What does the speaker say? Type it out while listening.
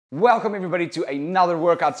Welcome everybody to another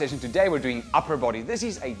workout session. Today we're doing upper body. This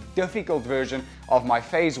is a difficult version of my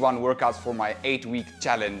phase 1 workouts for my 8-week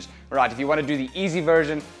challenge. Right, if you want to do the easy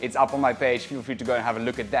version, it's up on my page. Feel free to go and have a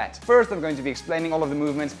look at that. First, I'm going to be explaining all of the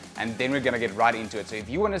movements and then we're going to get right into it. So if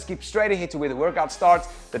you want to skip straight ahead to where the workout starts,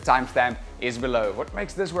 the timestamp is below. What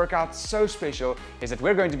makes this workout so special is that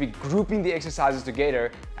we're going to be grouping the exercises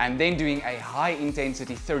together and then doing a high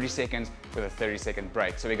intensity 30 seconds with a 30-second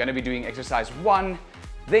break. So we're going to be doing exercise 1,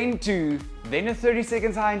 then 2, then a 30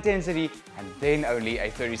 seconds high intensity, and then only a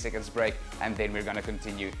 30 seconds break, and then we're gonna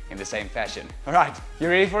continue in the same fashion. All right, you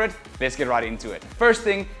ready for it? Let's get right into it. First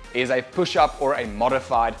thing is a push-up or a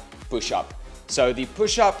modified push-up. So the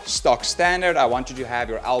push-up stock standard, I want you to have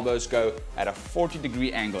your elbows go at a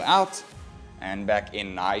 40-degree angle out and back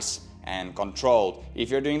in, nice and controlled.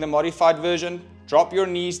 If you're doing the modified version, drop your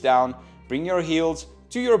knees down, bring your heels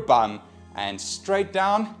to your bum, and straight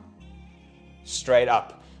down, straight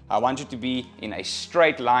up. I want you to be in a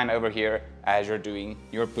straight line over here as you're doing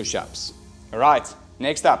your push-ups. All right,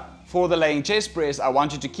 next up, for the laying chest press, I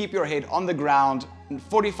want you to keep your head on the ground,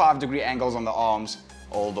 45-degree angles on the arms,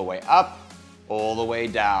 all the way up, all the way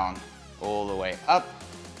down, all the way up,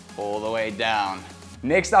 all the way down.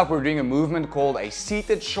 Next up, we're doing a movement called a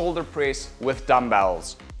seated shoulder press with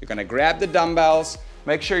dumbbells. You're gonna grab the dumbbells,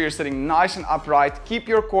 make sure you're sitting nice and upright, keep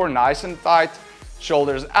your core nice and tight,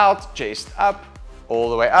 shoulders out, chest up, all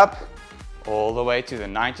the way up, all the way to the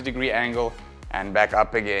 90-degree angle and back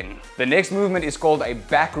up again. The next movement is called a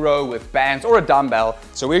back row with bands or a dumbbell.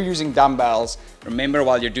 So we're using dumbbells. Remember,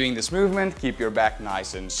 while you're doing this movement, keep your back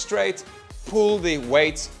nice and straight. Pull the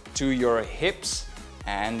weights to your hips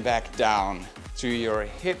and back down, to your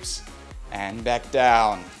hips and back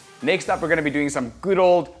down. Next up, we're gonna be doing some good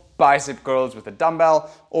old bicep curls with a dumbbell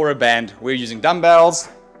or a band. We're using dumbbells.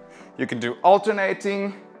 You can do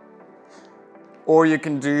alternating, or you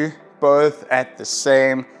can do both at the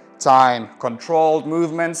same time. Controlled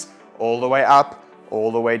movements, all the way up,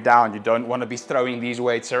 all the way down. You don't want to be throwing these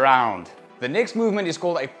weights around. The next movement is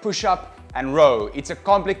called a push-up and row. It's a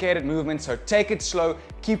complicated movement, so take it slow,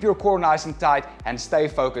 keep your core nice and tight, and stay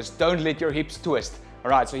focused. Don't let your hips twist. All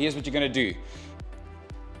right, so here's what you're gonna do.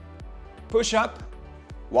 Push up.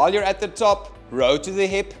 While you're at the top, row to the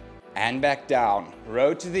hip and back down.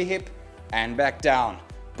 Row to the hip and back down.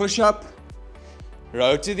 Push up.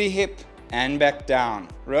 Row to the hip and back down.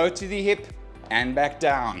 Row to the hip and back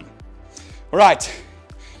down. All right,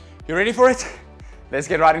 you ready for it? Let's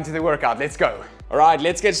get right into the workout. Let's go. All right,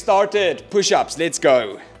 let's get started. Push-ups, let's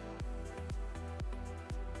go.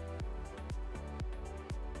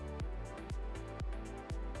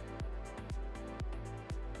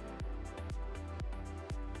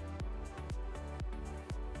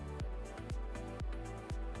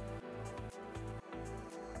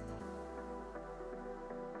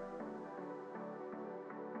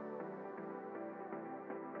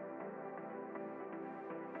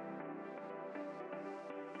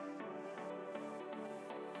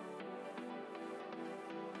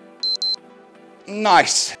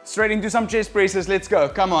 Nice. Straight into some chest presses. Let's go.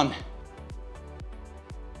 Come on.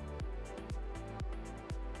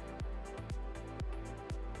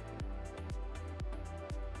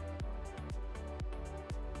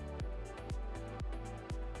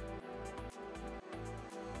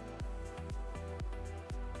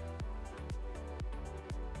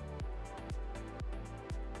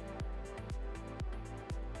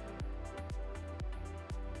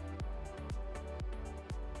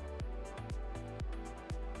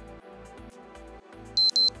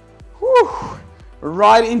 Whew.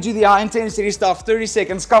 Right into the high intensity stuff. 30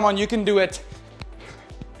 seconds. Come on, you can do it.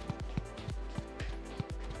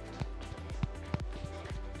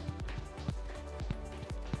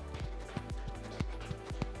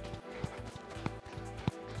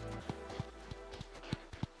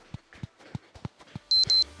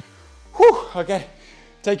 Whew. Okay,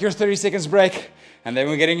 take your 30 seconds break and then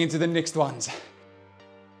we're getting into the next ones.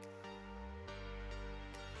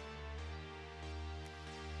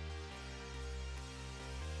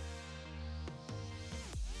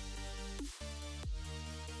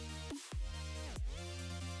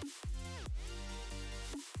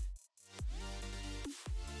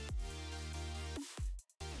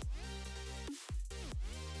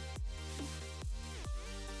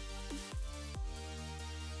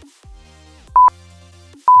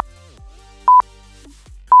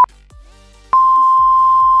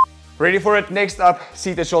 Ready for it? Next up,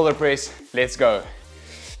 seated shoulder press. Let's go.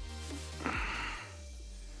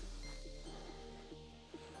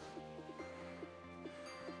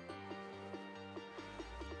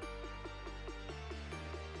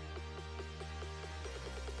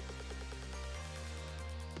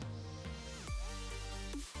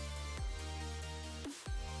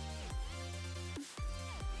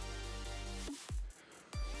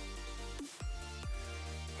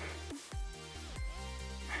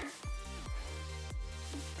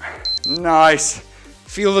 Nice.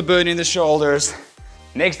 Feel the burn in the shoulders.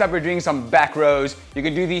 Next up, we're doing some back rows. You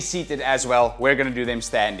can do these seated as well. We're gonna do them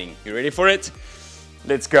standing. You ready for it?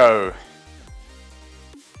 Let's go.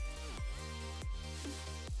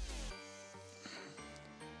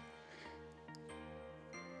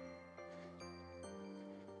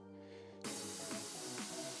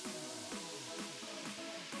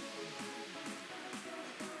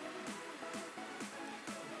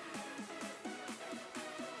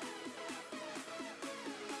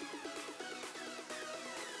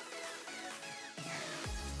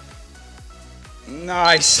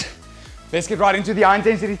 Nice. Let's get right into the high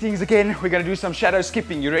intensity things again. We're gonna do some shadow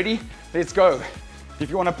skipping. You ready? Let's go. If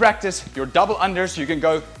you wanna practice your double unders, you can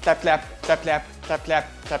go clap, clap, clap, clap, clap, clap,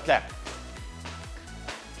 clap, clap.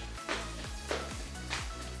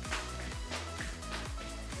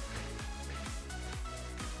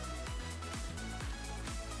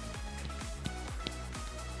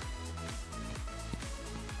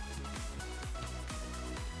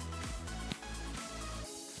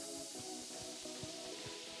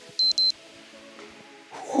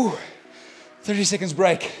 Whew. 30 seconds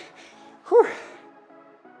break. Whew.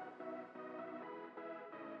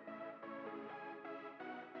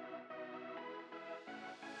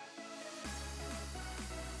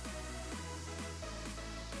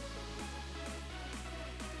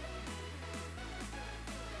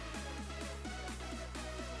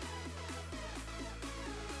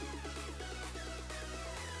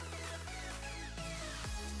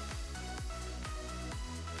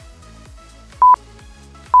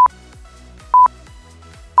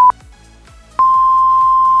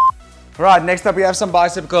 Right, next up we have some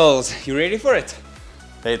bicep curls. You ready for it?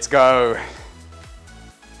 Let's go.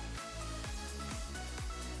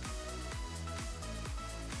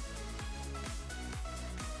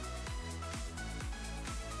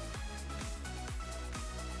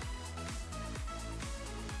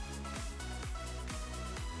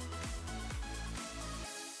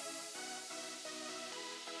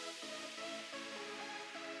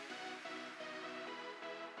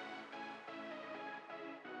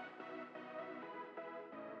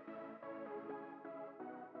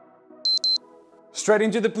 Straight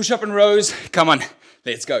into the push-up and rows. Come on,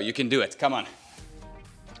 let's go. You can do it. Come on.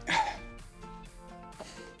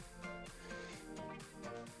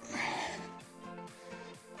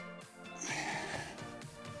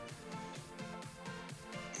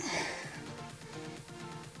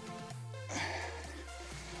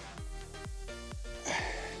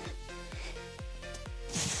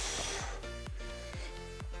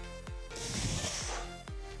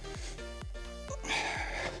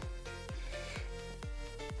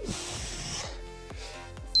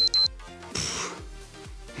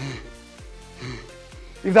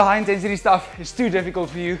 If the high intensity stuff is too difficult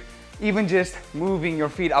for you, even just moving your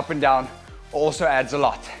feet up and down also adds a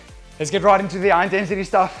lot. Let's get right into the high intensity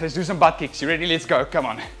stuff. Let's do some butt kicks. You ready? Let's go. Come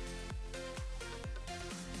on.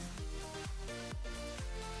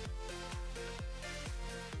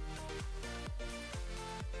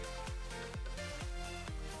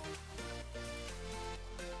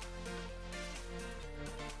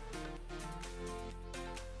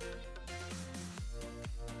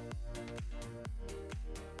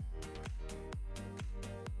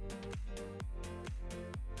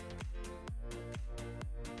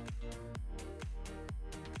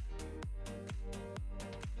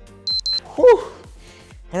 Whew.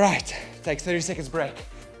 All right, take 30 seconds break.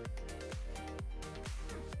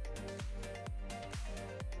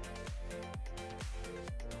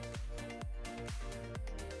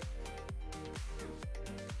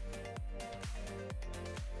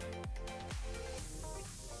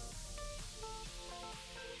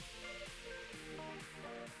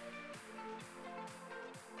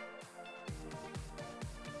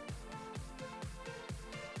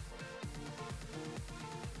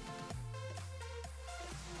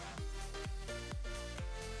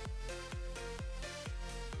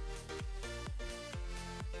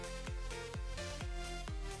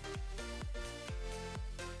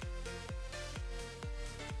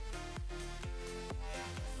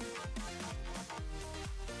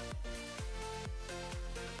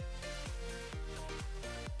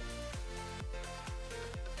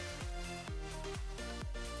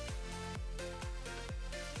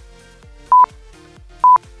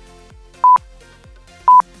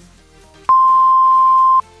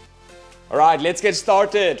 All right, let's get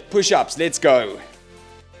started. Push-ups, let's go.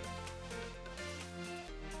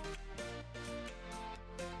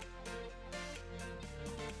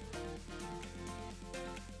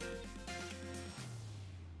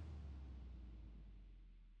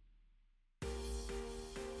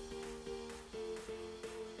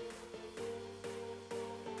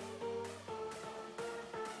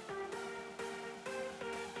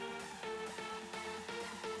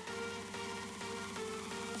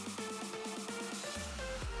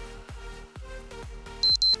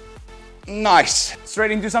 Nice.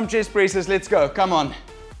 Straight into some chest presses. Let's go. Come on.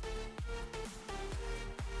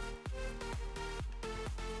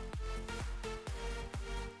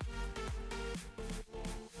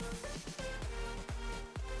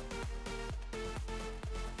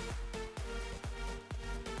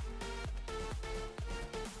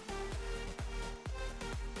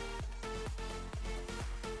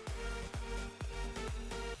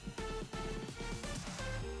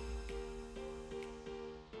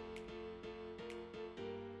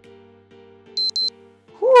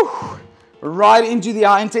 Whew. Right into the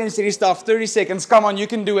high intensity stuff. 30 seconds. Come on, you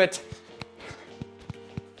can do it.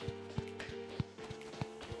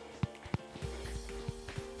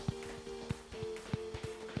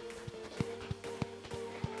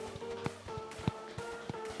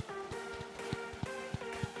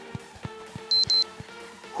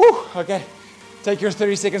 Whew. Okay, take your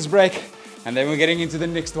 30 seconds break and then we're getting into the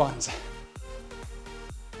next ones.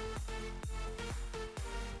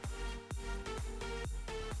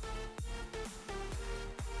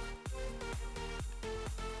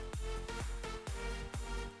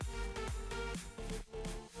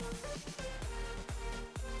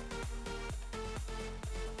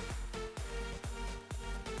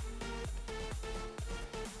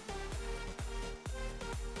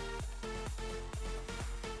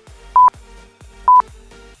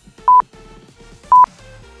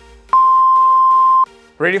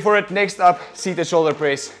 Ready for it? Next up, seated shoulder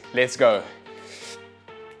press. Let's go.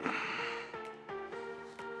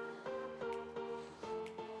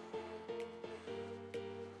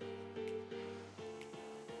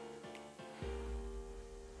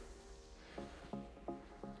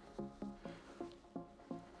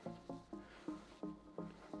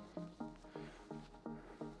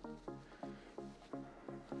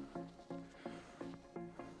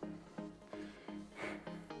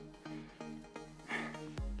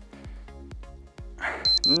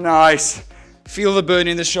 Nice. Feel the burn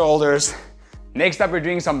in the shoulders. Next up, we're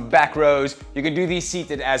doing some back rows. You can do these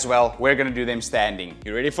seated as well. We're gonna do them standing.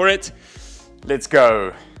 You ready for it? Let's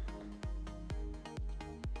go.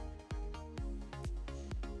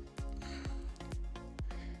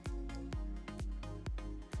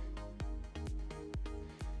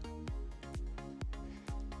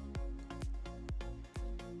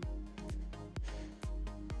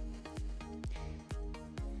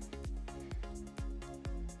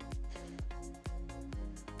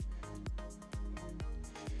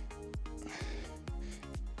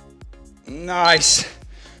 Nice.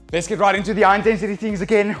 Let's get right into the high intensity things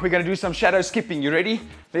again. We're gonna do some shadow skipping. You ready?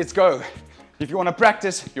 Let's go. If you wanna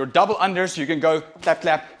practice your double unders, you can go tap,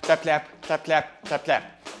 clap, tap, clap, tap, clap, tap,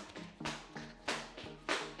 clap.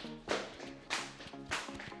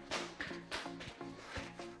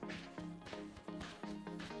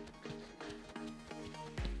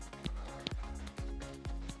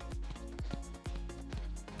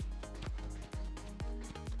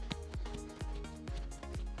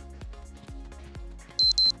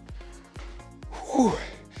 Whew.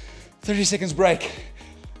 30 seconds break.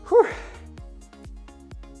 Whew.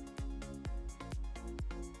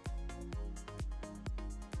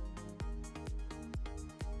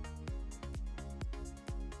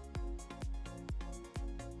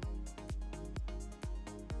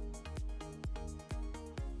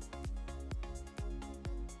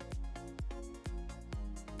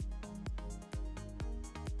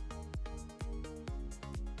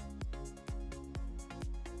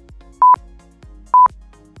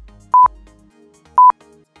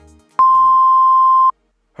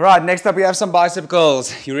 All right, next up we have some bicep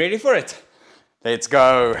curls. You ready for it? Let's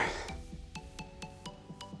go.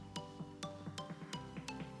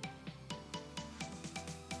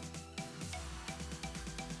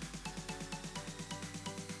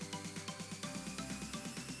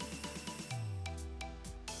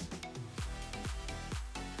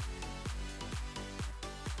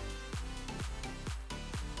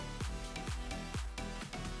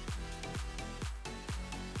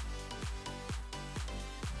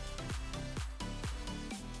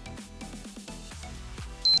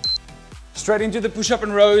 Straight into the push-up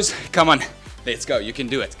and rows. Come on, let's go. You can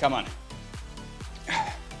do it. Come on.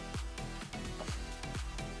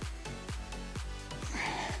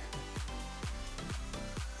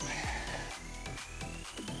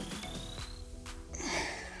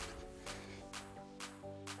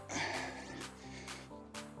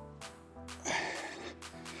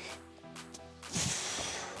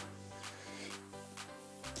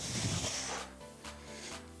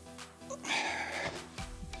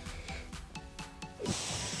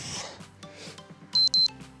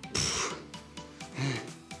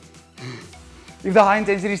 If the high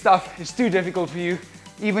intensity stuff is too difficult for you,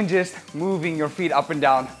 even just moving your feet up and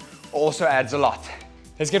down also adds a lot.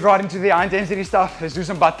 Let's get right into the high intensity stuff. Let's do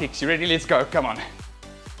some butt kicks. You ready? Let's go. Come on.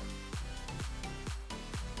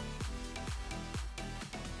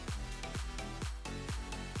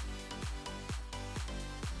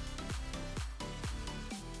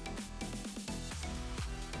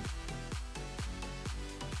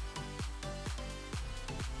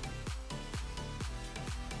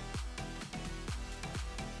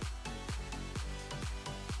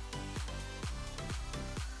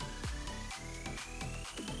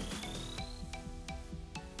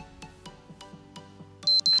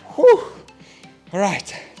 Whew. All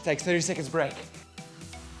right, take 30 seconds break.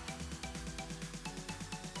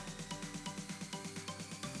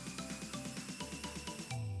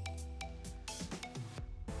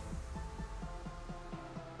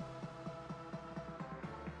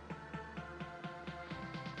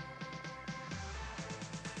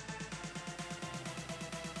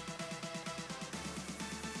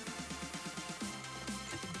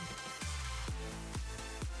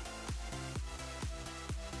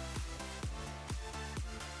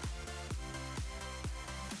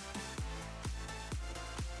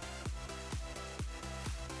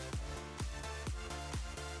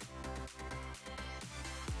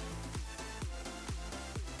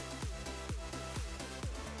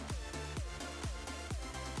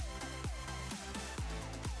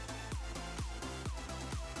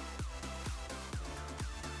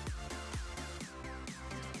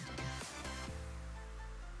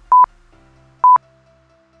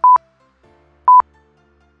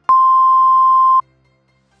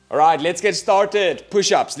 All right, let's get started.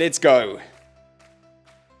 Push-ups, let's go.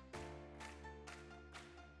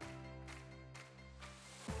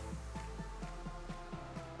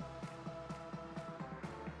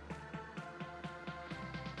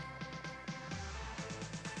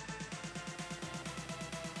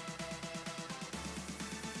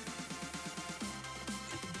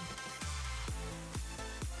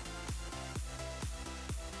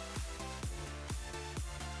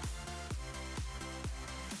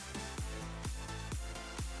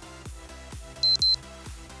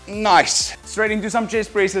 Nice. Straight into some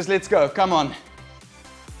chest presses. Let's go. Come on.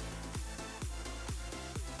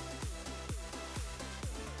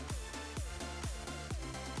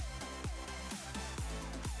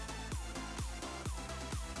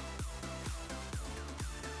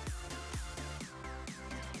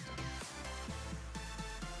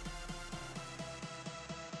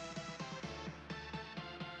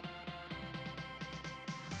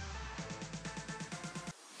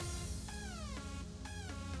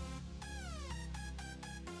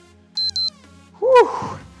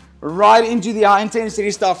 Whew. Right into the high intensity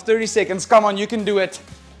stuff. 30 seconds. Come on, you can do it.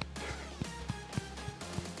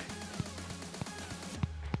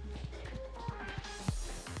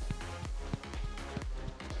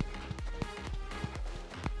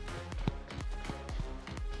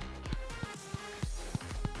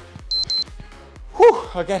 Whew.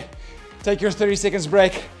 Okay, take your 30 seconds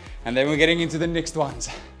break and then we're getting into the next ones.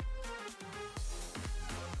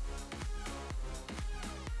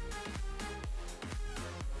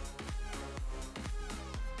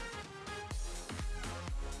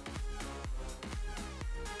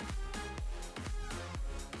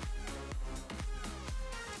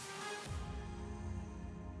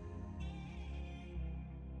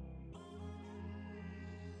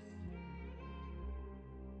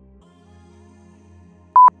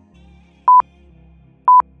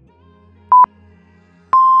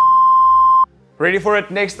 Ready for it?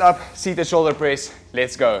 Next up, seated shoulder press.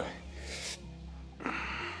 Let's go.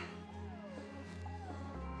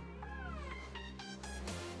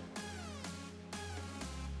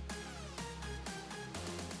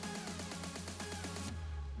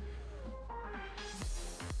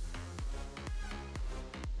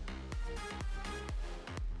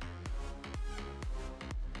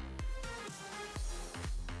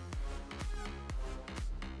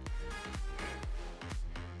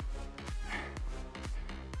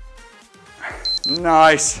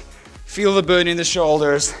 Nice. Feel the burn in the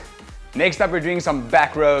shoulders. Next up, we're doing some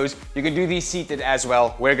back rows. You can do these seated as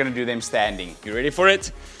well. We're gonna do them standing. You ready for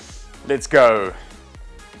it? Let's go.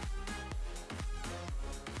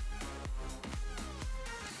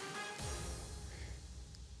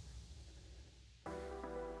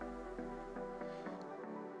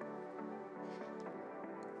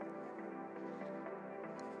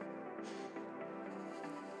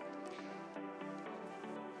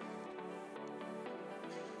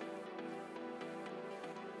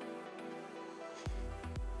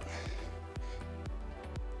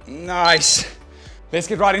 Nice. Let's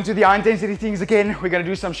get right into the high intensity things again. We're gonna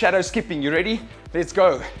do some shadow skipping. You ready? Let's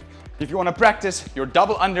go. If you wanna practice your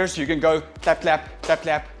double unders, you can go tap, clap, tap,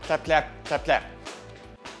 clap, tap, clap, tap, clap.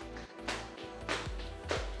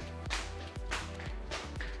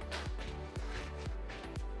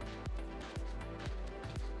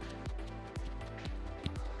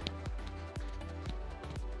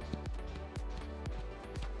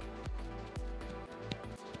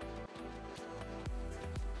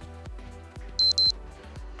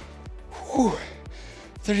 Whew.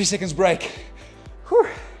 30 seconds break. Whew.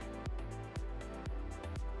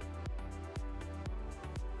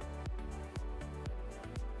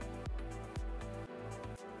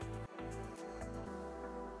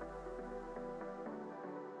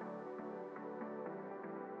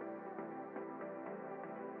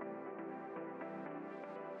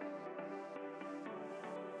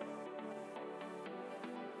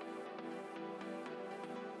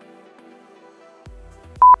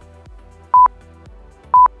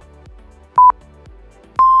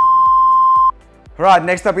 Right,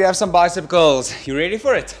 next up we have some bicep curls. You ready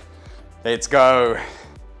for it? Let's go.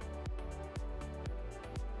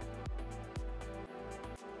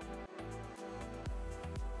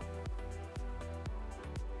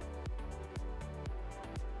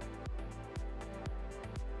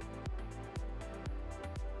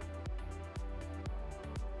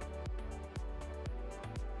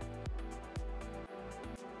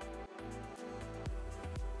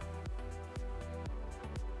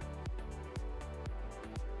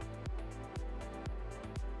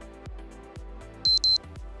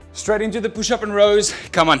 Straight into the push-up and rows.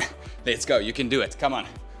 Come on, let's go. You can do it. Come on.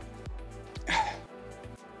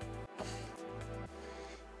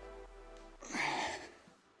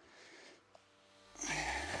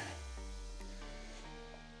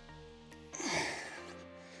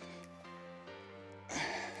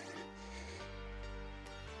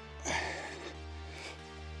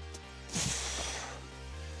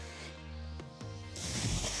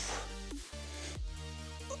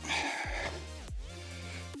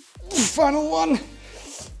 Final one.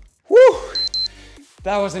 Woo!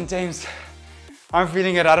 That was intense. I'm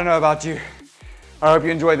feeling it. I don't know about you. I hope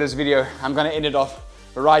you enjoyed this video. I'm gonna end it off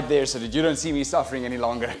right there so that you don't see me suffering any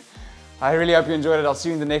longer. I really hope you enjoyed it. I'll see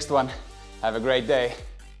you in the next one. Have a great day.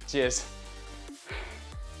 Cheers.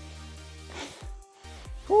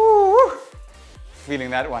 Woo!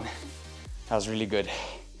 Feeling that one. That was really good.